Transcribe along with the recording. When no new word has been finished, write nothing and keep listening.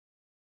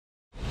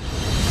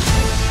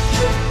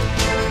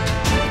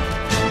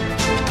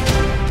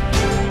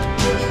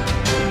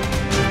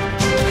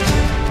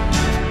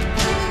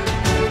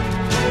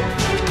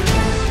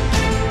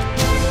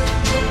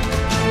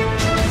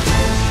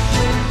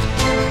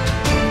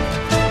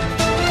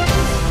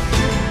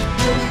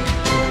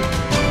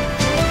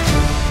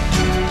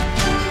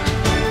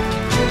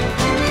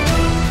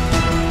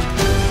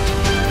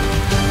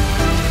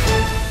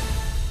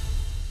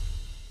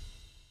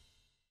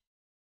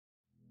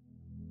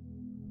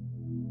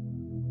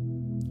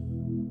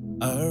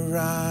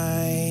Arise,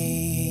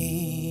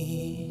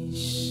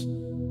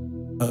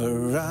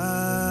 arise,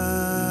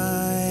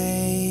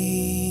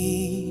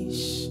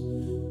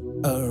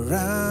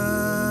 arise,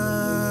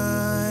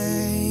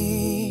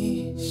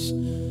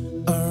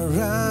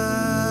 arise,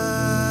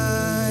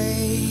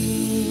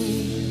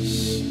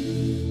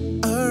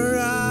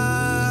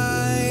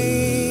 arise.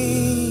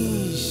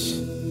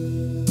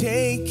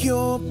 Take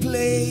your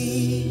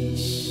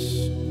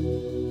place,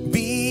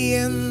 be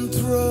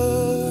enthroned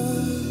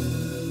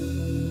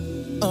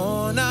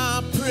on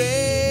our praise.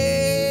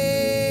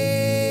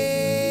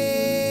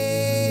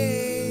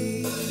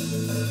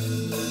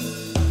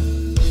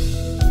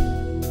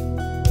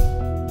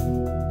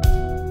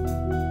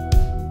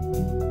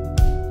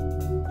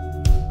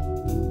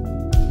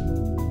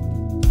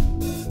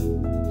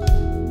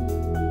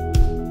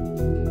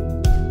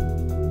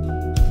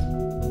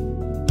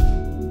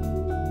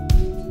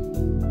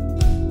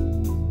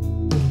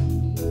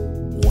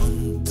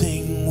 One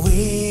thing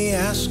we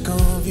ask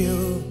of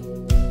you,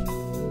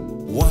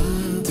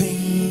 one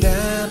thing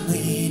that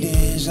we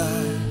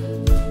desire,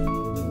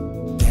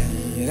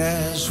 that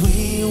as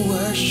we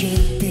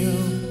worship you,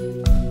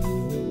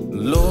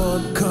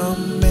 Lord,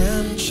 come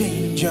and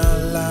change our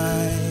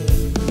life.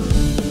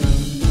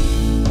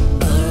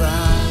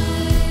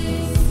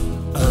 Arise,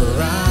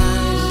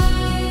 arise,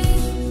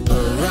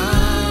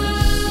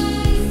 arise,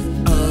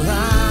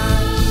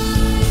 arise,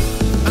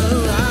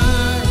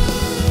 arise.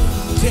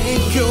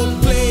 Take your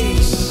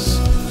place,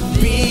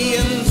 be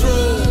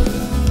enthroned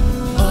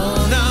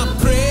on our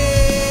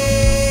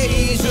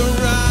praise.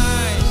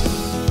 Arise,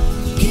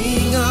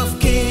 King of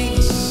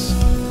Kings,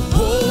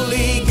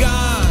 Holy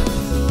God,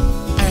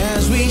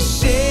 as we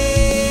sing.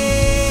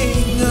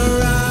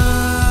 Arise,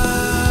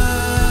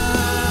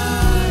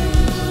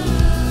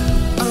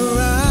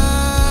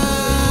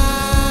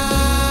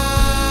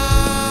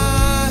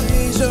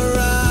 arise,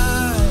 arise,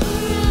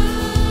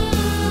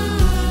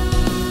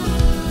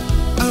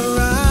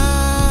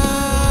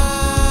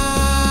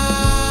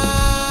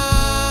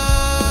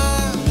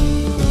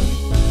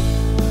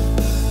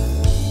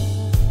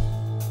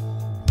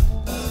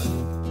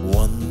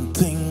 one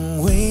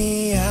thing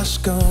we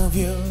ask of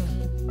you,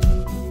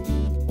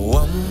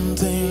 one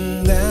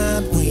thing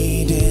that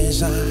we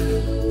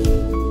desire,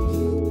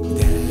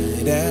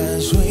 that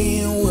as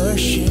we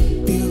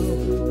worship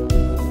you,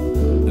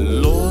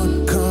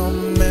 Lord,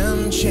 come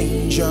and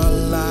change our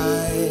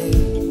life.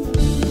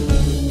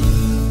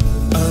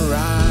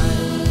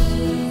 Arise,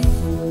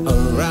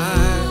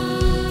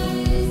 arise,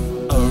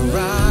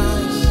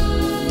 arise,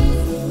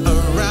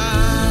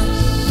 arise,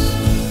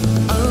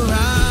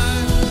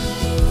 arise.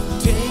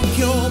 Take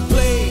your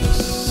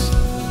place,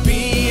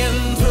 be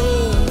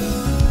enthroned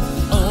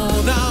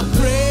on our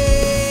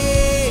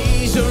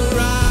praise.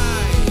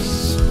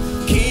 Arise,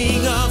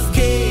 King of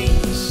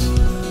Kings,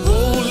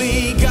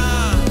 Holy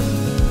God,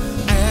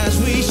 as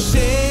we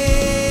sing.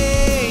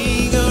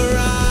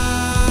 Arise,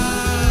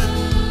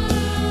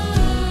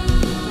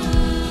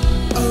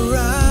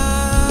 arise,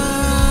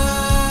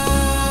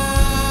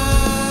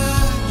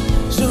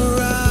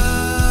 arise.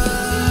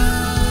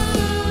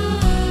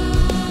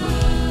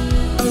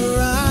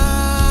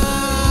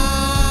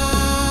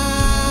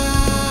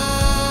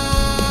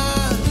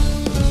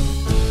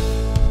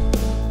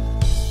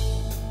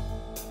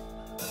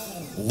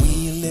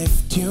 We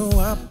lift you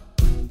up,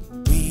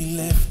 we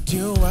lift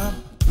you up,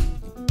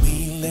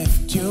 we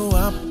lift you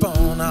up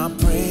on our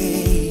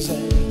praise.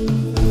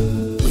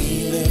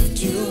 We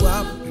lift you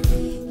up,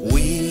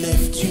 we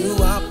lift you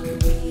up,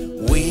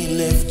 we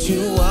lift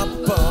you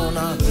up on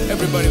our.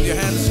 Everybody with your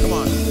hands, come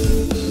on.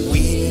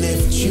 We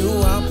lift you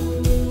up,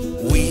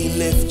 we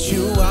lift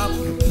you up,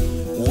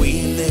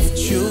 we lift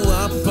you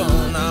up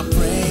on our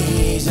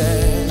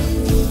praises.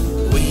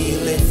 We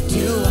lift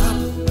you up,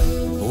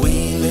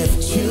 we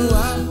lift you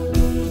up,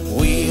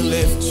 we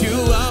lift you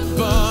up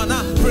on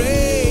our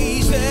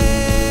praises.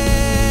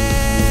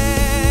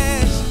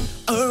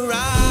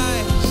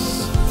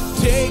 Arise,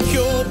 take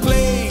your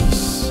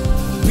place,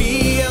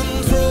 be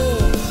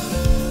enthroned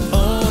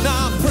on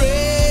our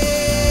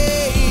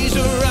praise.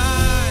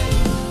 Arise,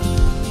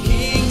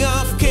 King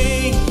of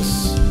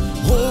Kings,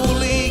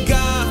 Holy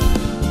God,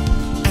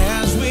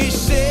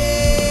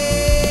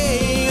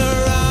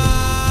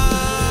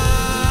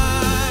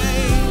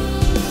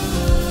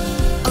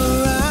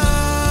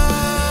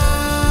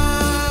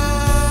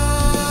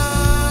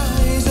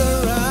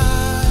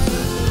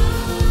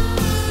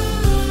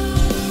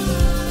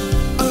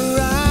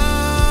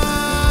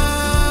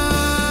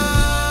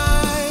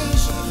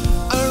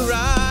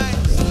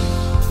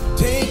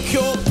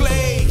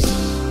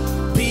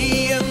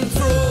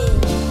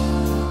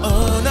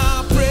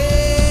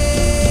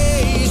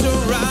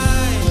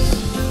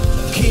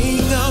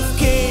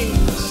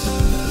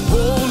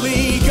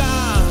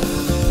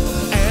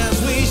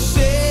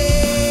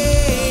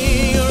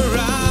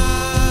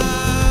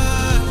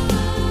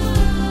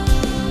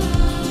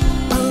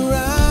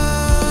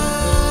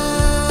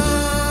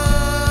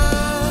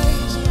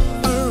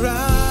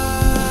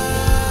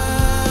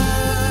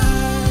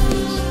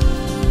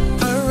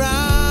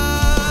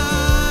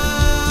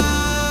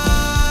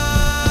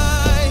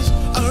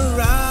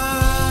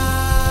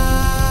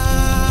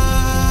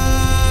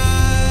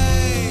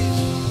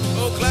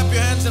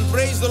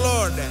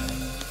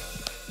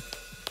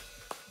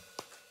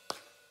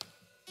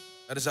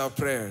 That is our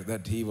prayer,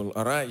 that He will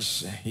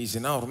arise. He's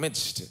in our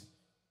midst.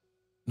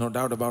 No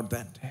doubt about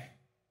that.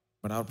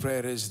 But our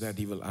prayer is that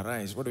He will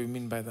arise. What do we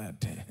mean by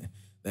that?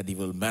 That He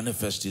will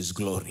manifest His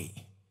glory.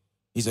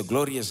 He's a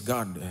glorious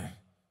God.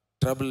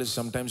 Trouble is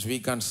sometimes we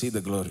can't see the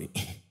glory.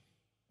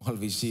 All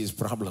we see is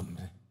problem.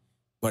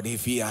 But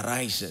if He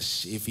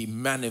arises, if He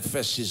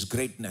manifests His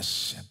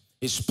greatness,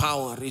 His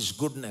power, His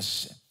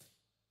goodness,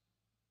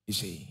 you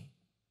see,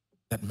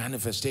 that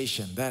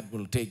manifestation, that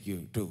will take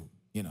you to,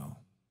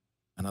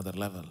 another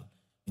level.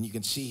 And you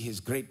can see His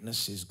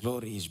greatness, His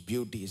glory, His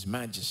beauty, His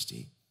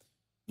majesty.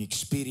 You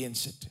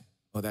experience it.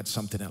 Oh, that's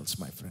something else,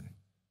 my friend.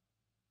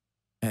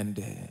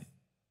 And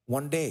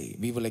one day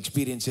we will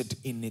experience it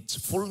in its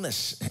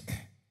fullness.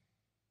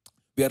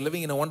 We are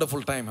living in a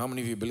wonderful time. How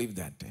many of you believe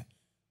that?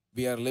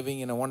 We are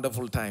living in a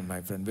wonderful time,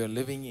 my friend. We are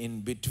living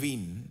in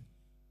between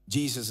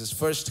Jesus'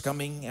 first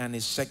coming and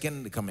His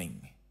second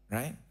coming,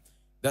 right?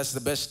 That's the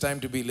best time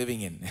to be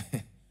living in.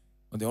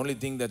 The only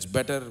thing that's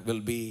better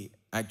will be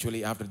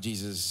actually after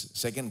Jesus'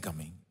 second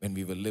coming, when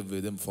we will live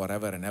with Him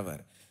forever and ever.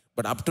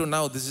 But up to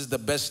now, this is the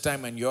best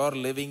time, and you're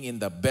living in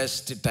the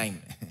best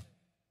time.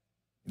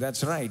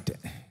 That's right.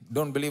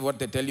 Don't believe what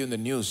they tell you in the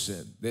news.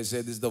 They say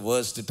this is the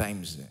worst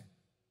times.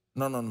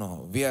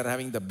 No. We are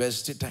having the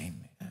best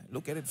time.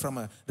 Look at it from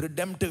a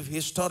redemptive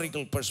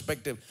historical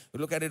perspective.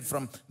 Look at it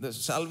from the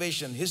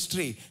salvation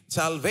history.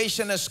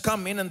 Salvation has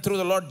come in and through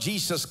the Lord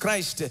Jesus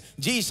Christ.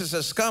 Jesus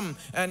has come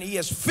and He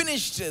has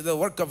finished the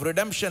work of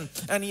redemption,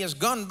 and He has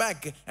gone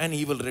back, and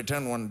He will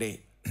return one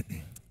day.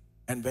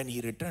 And when He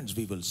returns,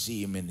 we will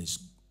see Him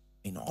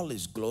in all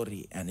His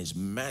glory and His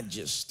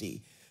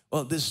majesty.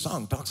 Well, this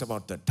song talks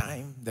about the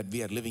time that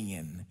we are living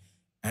in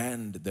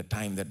and the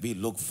time that we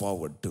look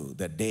forward to,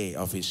 the day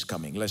of His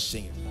coming. Let's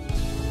sing it.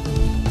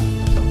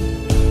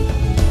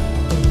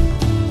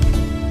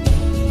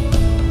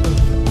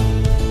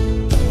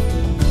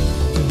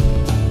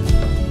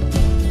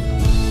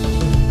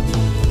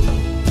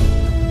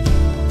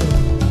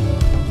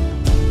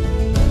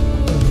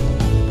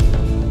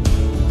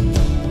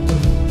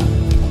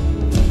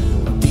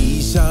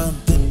 These are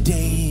the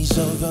days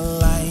of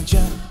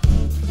Elijah,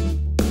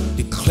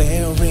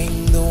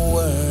 declaring the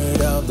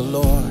word of the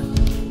Lord.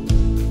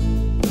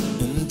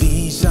 And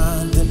these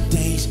are the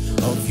days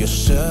of your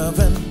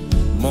servant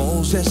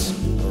Moses,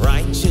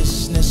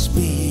 righteousness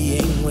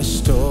being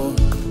restored.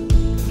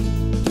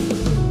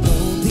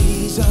 Oh,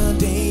 these are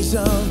days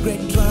of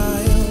great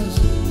trials,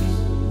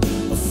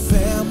 of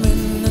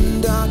famine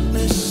and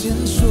darkness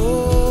in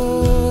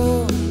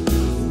store.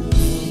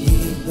 You'll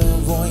hear the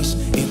voice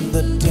in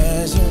the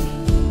desert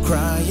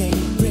crying,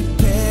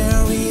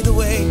 prepare ye the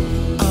way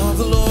of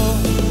the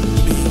Lord.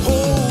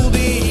 Behold,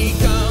 He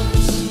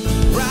comes,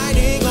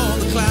 riding on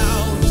the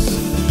clouds,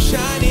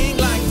 shining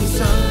like the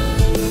sun.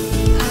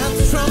 And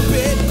the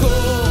trumpet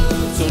call,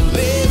 so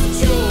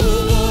lift your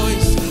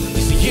voice.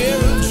 It's the year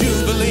of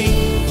Jubilee,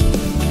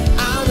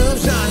 out of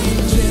Zion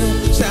till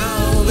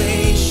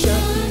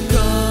salvation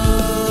comes.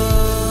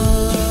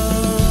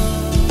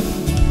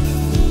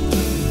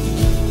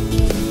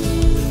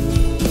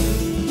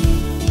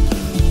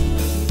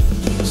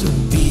 So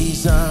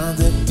these are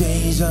the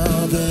days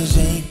of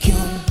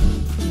Ezekiel,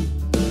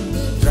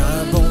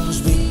 dry bones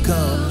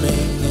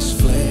becoming His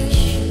flesh.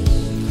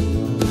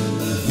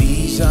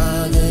 These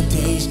are the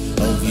days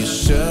of your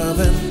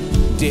servant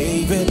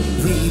David,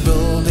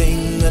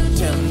 rebuilding the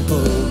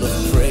temple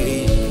of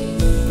praise.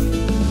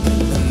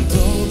 And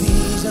though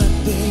these are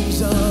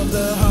days of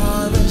the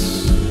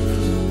harvest,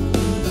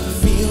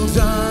 fields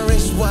are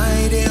as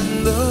white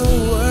in the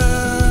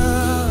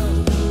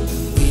world.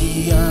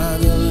 We are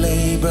the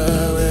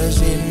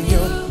laborers in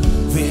your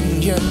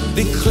vineyard,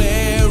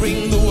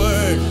 declaring the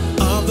word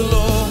of the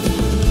Lord.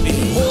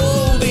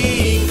 Behold,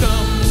 He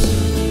comes,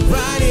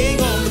 riding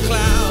on the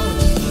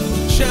clouds,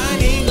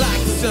 shining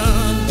like the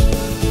sun.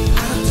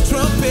 And the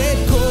trumpet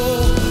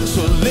call,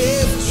 so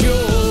lift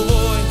your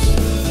voice.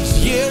 It's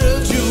the year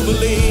of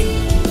Jubilee,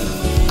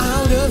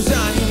 out of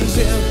Zion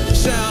till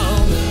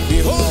shall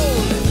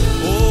behold.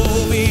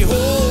 Oh,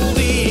 behold,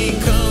 He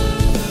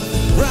comes,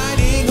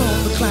 riding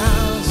on the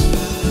clouds,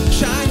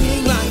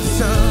 shining like the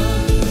sun.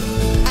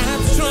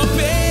 And the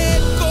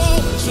trumpet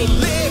call, so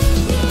lift.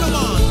 Come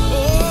on.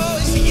 Oh,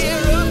 it's the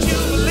year of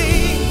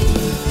Jubilee,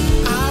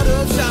 out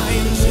of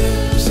Zion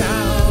till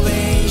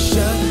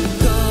salvation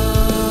comes.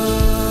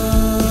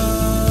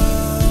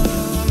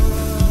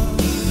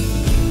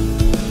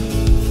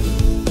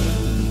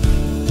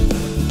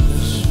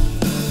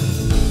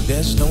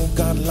 There's no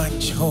God like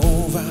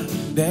Jehovah.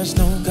 There's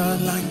no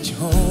God like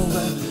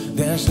Jehovah.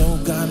 There's no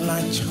God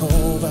like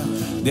Jehovah.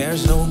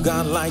 There's no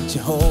God like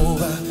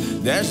Jehovah.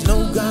 There's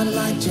no God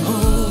like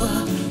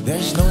Jehovah.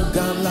 There's no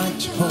God like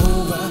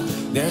Jehovah.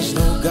 There's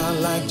no God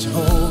like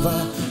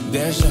Jehovah.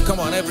 Come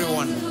on,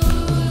 everyone.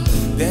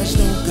 There's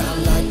no God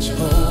like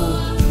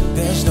Jehovah.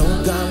 There's no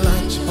God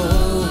like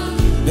Jehovah.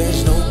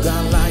 There's no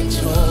God like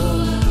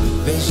Jehovah.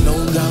 There's no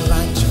God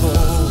like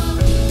Jehovah.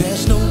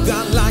 There's no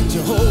God like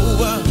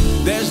Jehovah.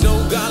 There's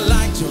no God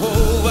like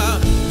Jehovah.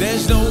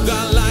 There's no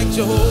God like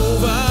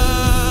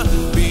Jehovah.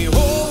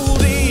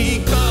 Behold,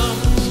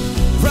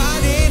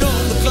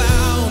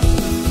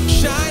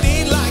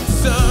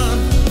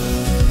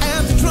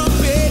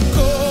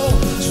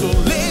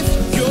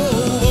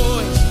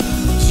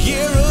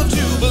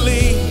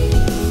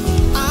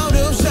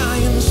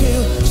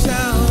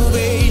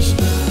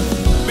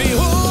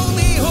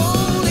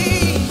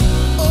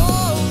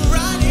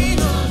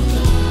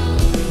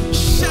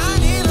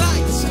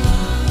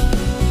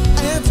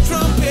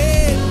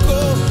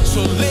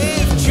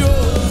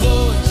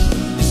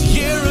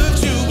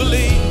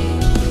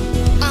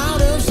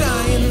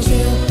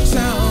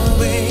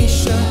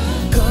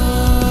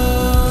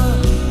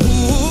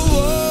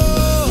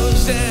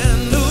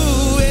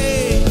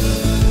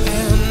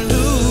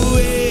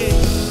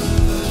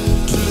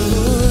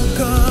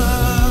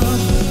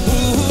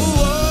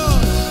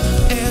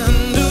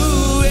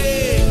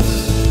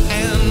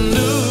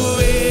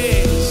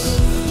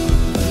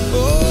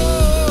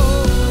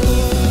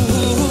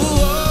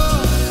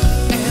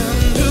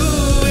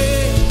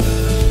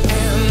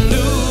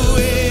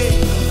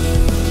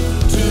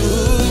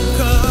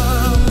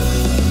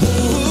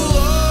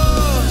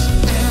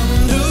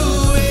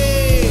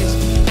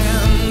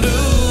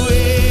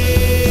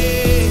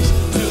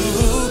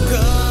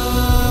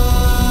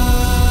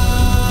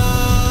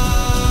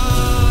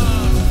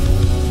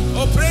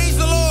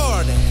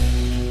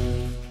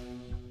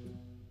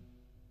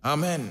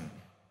 Amen.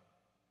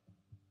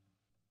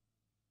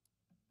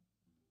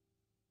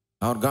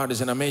 Our God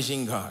is an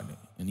amazing God,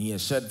 and He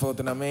has set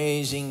forth an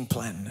amazing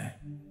plan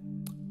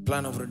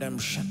of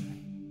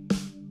redemption.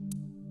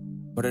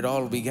 But it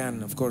all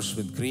began, of course,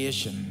 with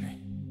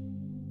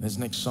creation. This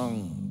next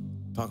song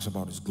talks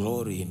about His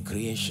glory in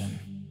creation.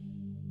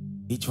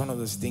 Each one of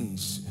those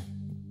things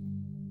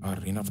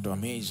are enough to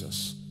amaze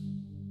us.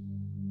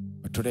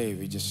 But today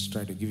we just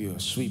try to give you a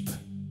sweep.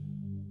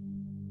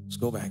 Let's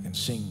go back and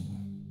sing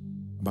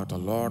about the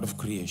Lord of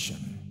creation,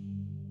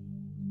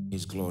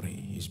 His glory,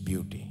 His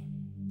beauty.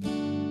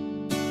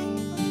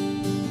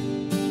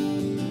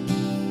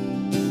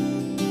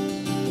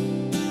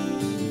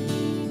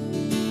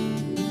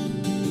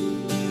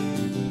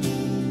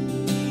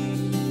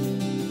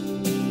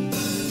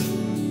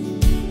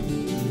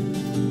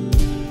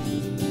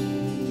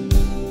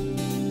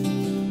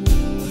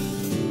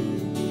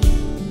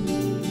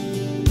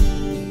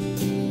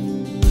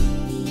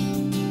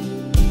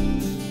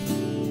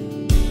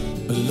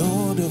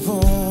 Lord of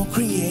all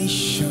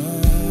creation,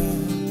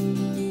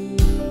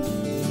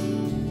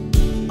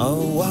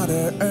 of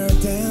water,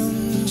 earth,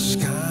 and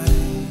sky,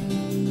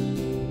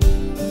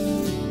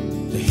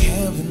 the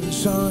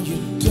heavens are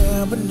your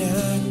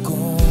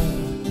tabernacle.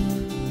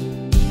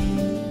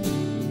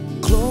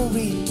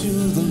 Glory to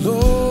the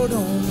Lord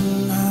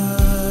on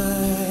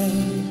high,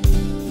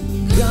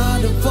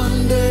 God of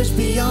wonders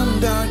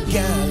beyond our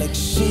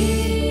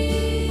galaxy.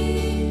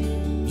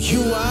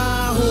 You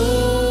are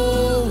holy.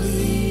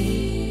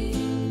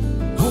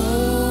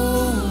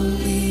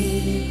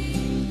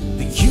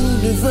 The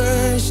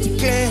universe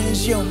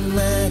declares your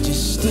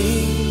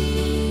majesty.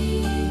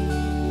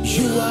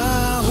 You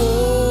are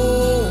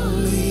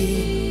holy,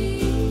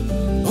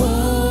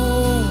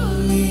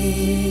 holy,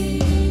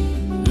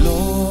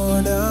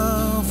 Lord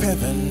of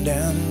heaven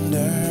and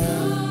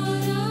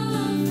earth,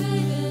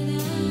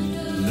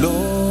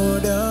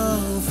 Lord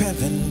of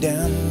heaven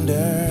and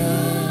earth.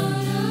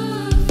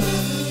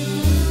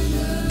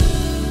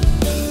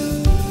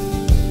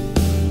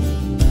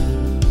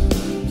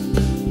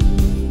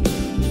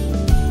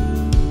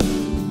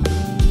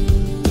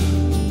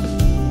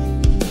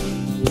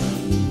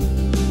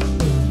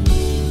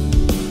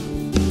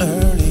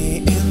 Early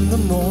in the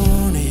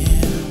morning,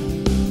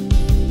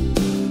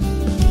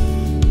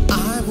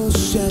 I will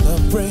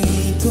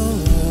celebrate the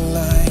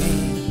light.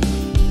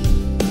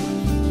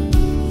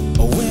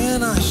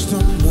 When I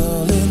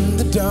stumble in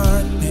the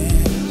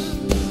darkness,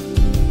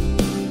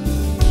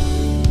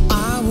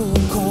 I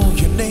will call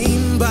your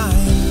name by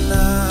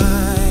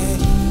night.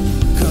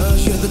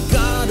 'Cause you're the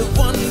God of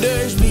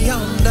wonders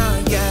beyond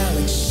our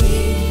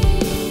galaxy.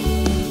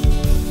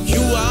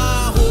 You are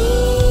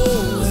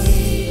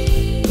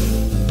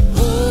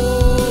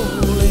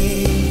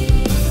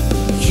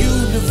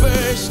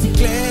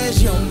declares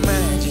your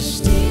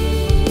majesty.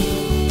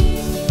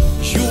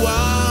 You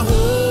are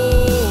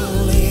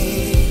holy,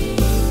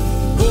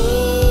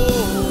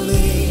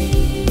 holy,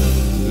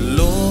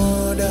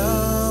 Lord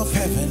of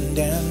heaven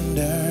and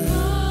earth,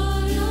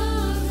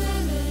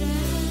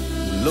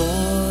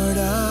 Lord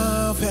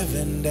of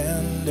heaven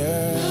and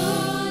earth.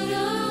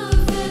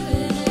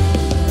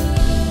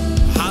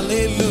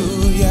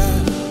 Hallelujah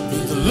to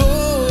the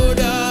Lord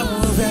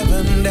of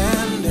heaven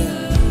and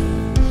earth.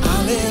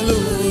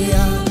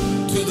 Hallelujah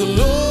to the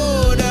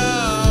Lord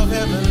of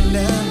heaven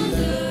and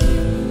earth.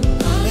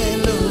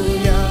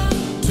 Hallelujah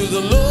to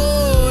the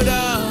Lord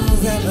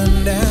of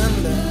heaven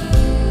and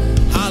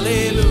earth.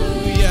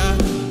 Hallelujah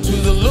to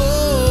the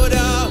Lord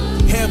of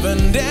heaven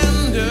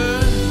and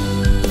earth.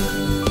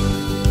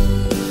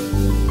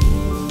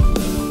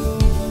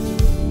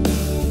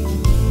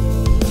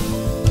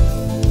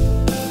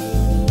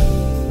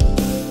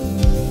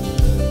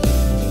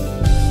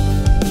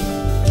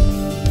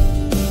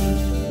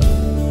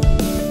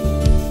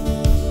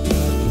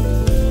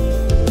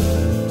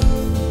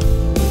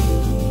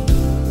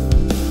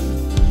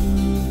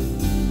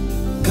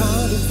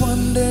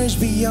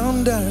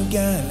 Beyond our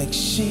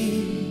galaxy,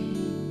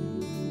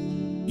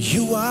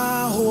 you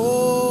are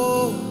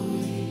holy,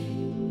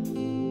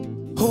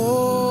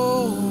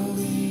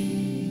 holy.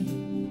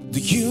 The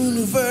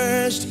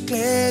universe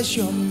declares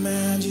your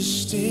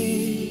majesty.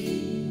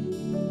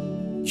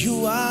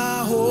 You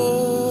are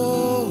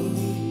holy,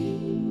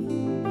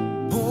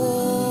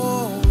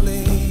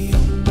 holy,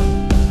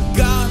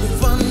 God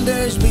of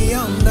wonders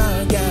beyond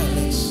our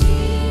galaxy.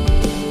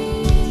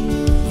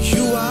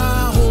 You are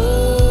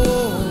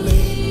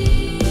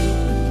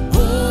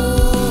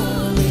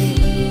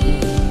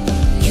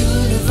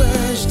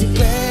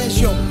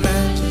declares your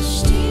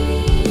majesty.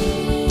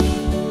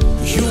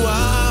 You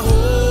are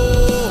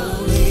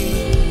holy.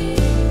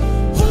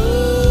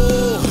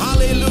 Oh,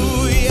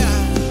 hallelujah.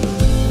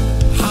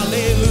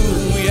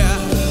 Hallelujah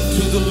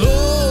to the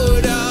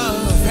Lord of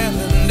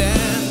heaven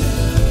and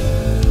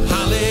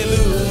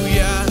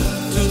hallelujah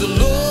to the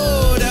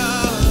Lord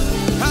of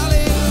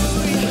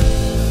hallelujah.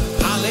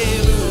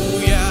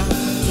 Hallelujah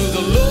to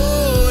the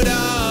Lord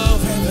of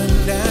heaven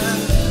and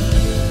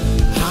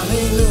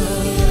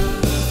hallelujah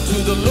to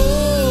the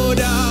Lord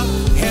of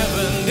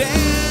heaven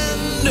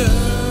and earth.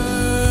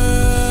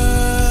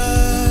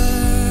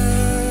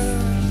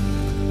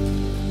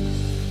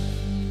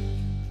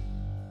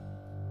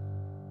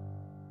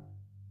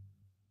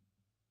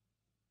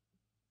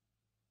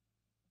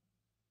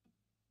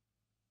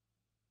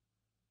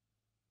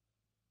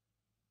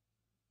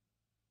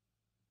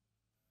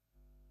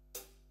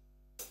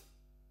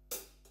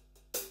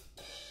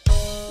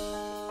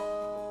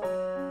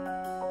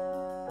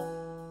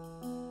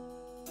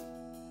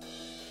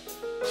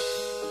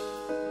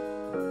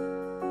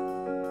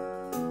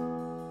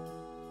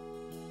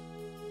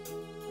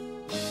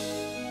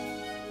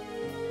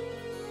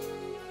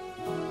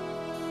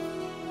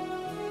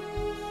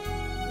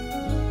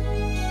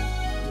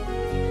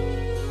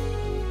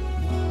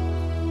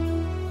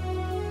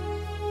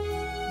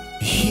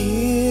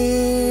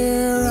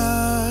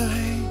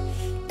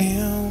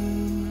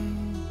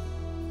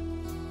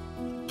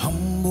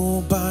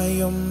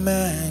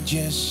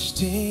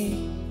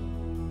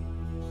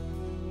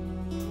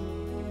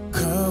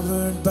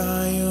 covered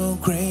by your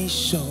grace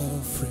so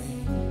free.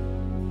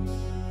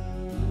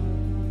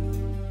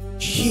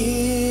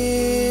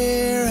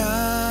 Here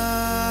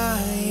I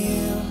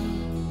am,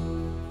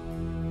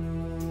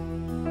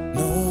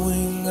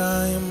 knowing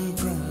I am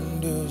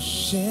prone to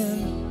sin,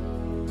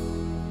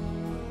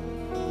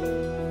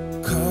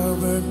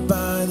 covered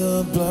by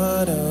the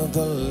blood of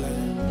the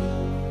Lamb.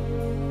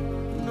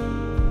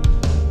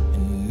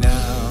 And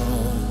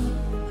now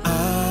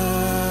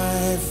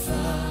I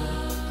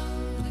found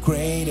the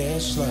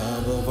greatest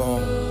love of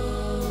all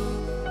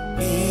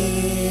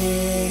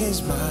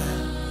is mine.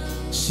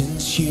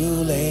 Since you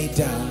laid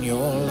down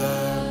your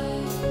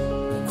life,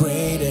 the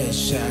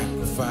greatest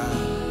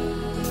sacrifice.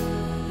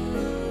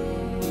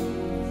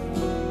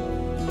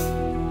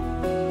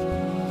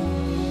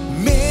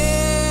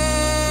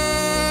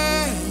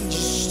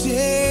 Majesty,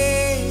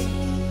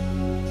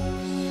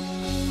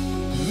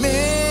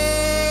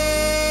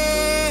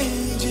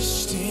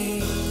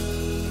 majesty,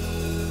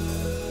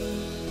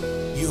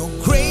 your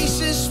grace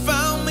has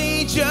found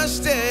me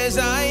just as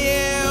I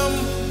am.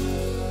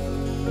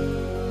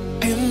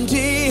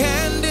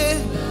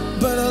 Empty-handed,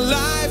 but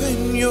alive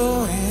in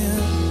your hands.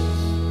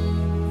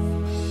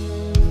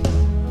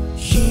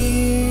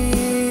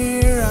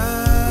 Here I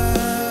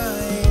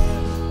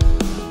am,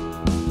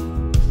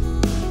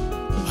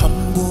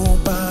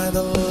 humbled by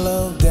the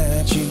love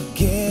that you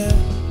give,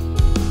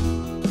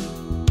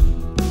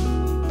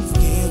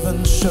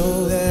 forgiven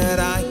so that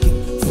I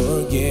can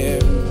forgive.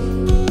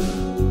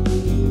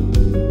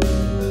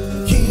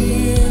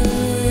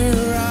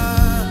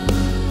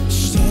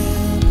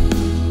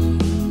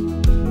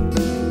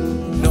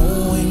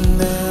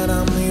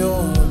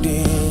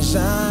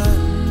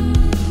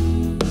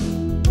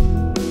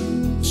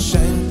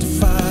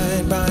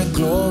 Sanctified by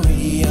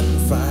glory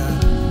and fire.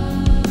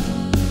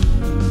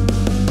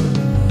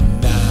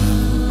 Now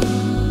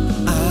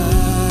I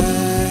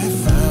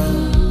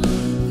found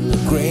the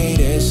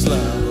greatest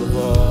love of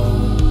all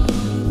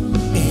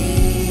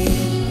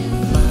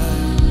in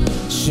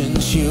mine.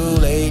 Since you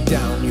laid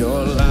down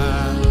your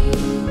life,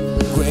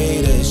 the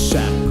greatest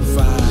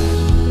sacrifice.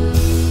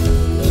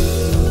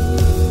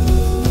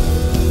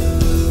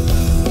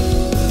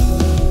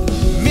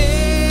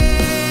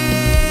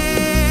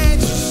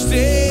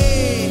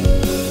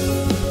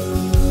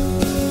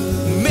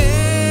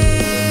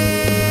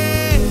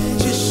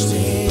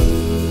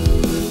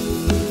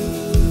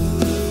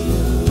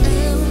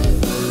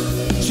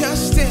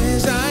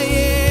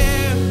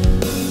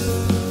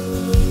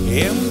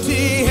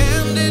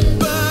 Empty-handed,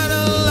 but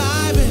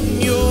alive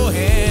in your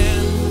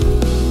hand.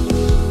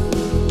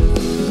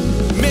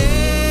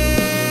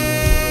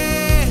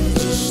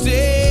 Majesty,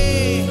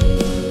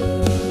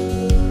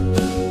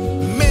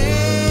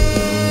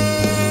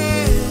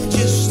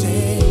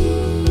 majesty,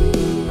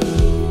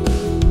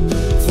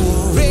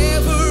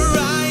 forever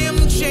I am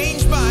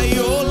changed by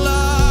your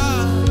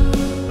love.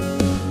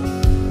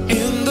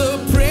 In the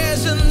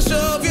presence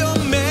of your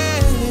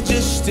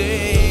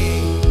majesty.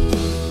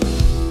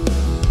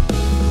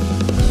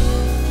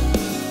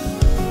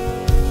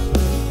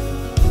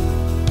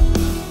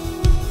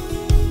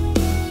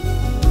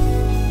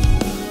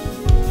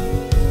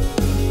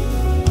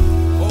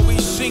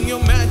 Sing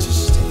your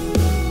majesty.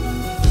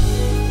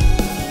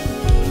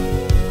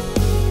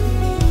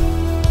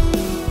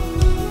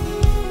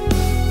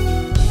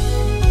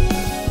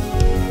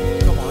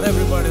 Come on,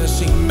 everybody, let's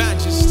sing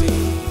majesty.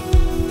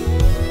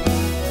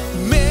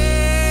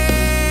 Majesty,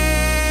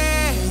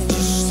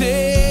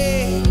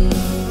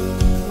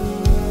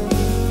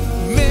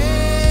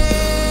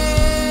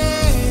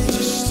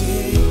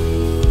 majesty,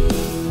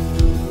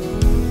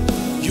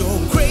 your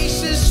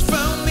grace has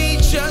found me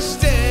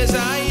just as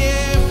I am.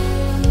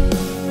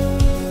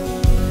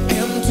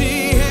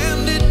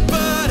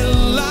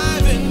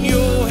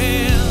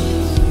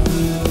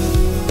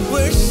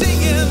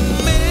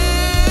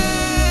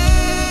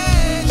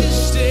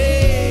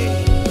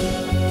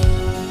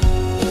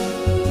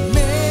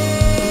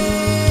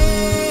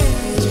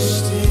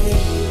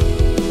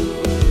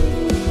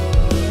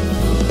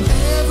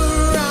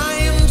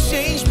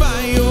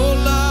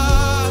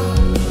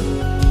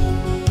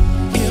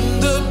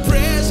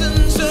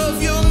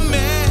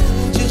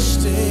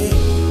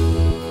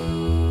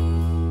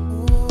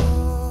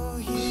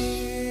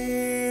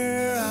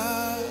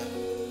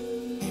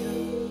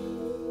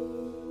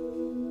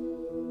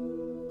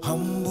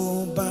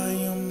 Humbled by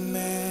your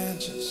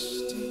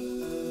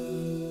majesty,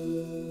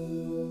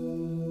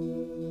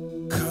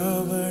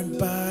 covered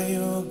by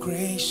your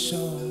grace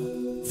so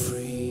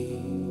free.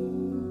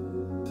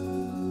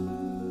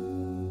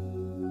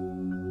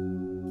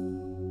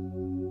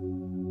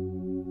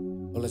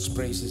 Well, let's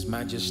praise His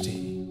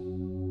majesty.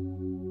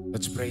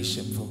 Let's praise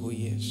Him for who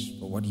He is,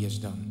 for what He has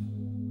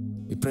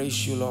done. We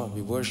praise you, Lord.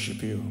 We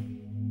worship you.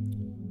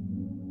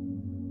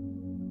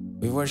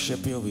 We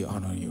worship you. We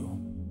honor you.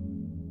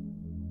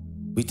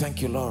 We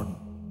thank you, Lord,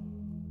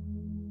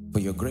 for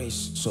your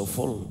grace so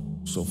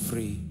full, so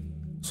free,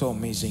 so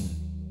amazing.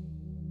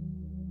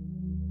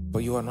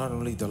 For you are not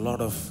only the Lord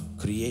of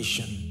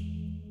creation,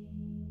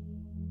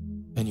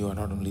 And you are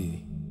not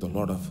only the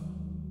Lord of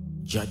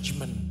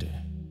judgment,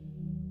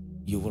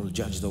 you will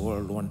judge the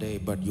world one day,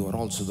 but you are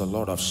also the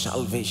Lord of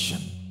salvation.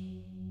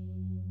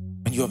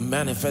 And you have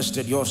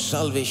manifested your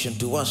salvation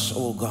to us,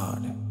 oh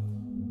God.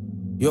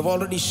 You have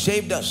already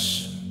saved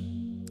us.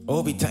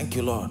 Oh, we thank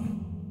you, Lord,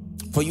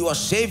 for you are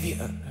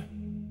Savior.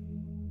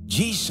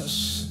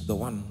 Jesus, the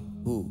one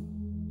who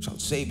shall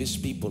save his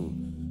people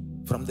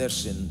from their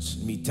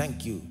sins. We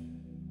thank you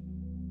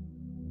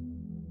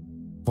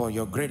for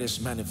your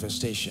greatest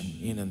manifestation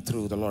in and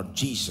through the Lord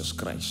Jesus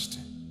Christ.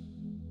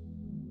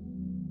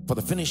 For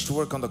the finished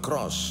work on the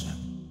cross,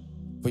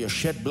 for your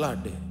shed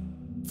blood,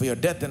 for your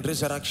death and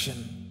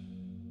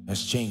resurrection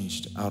has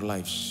changed our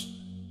lives.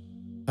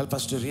 Help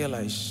us to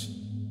realize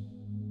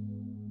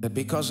that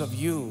because of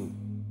you,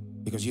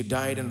 because you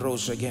died and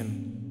rose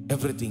again,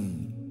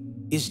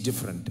 everything is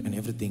different and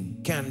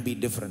everything can be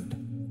different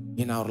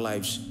in our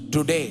lives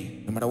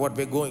today. No matter what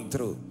we're going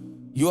through,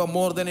 you are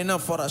more than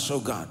enough for us, oh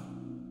God.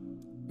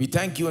 We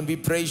thank you and we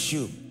praise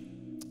you.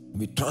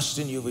 We trust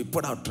in you. We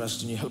put our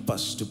trust in you. Help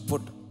us to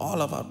put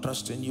all of our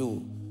trust in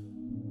you.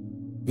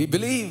 We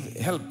believe.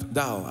 Help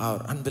thou our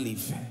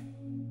unbelief.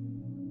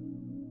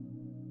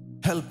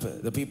 Help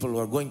the people who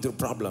are going through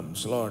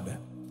problems, Lord,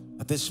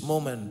 at this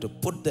moment to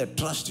put their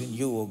trust in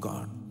you, oh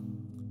God.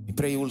 We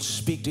pray you will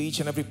speak to each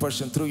and every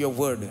person through your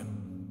word.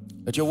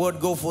 Let your word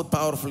go forth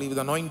powerfully with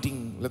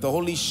anointing. Let the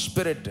Holy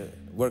Spirit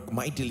work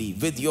mightily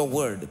with your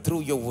word,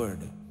 through your word,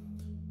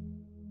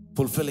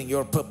 fulfilling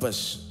your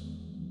purpose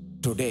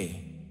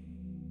today.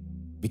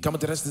 We come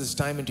at the rest of this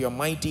time into your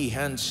mighty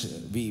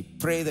hands. We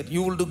pray that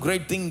you will do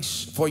great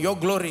things for your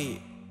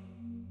glory.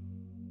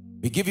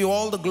 We give you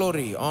all the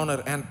glory,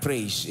 honor, and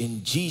praise.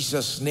 In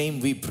Jesus'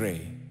 name we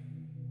pray.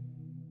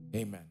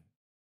 Amen.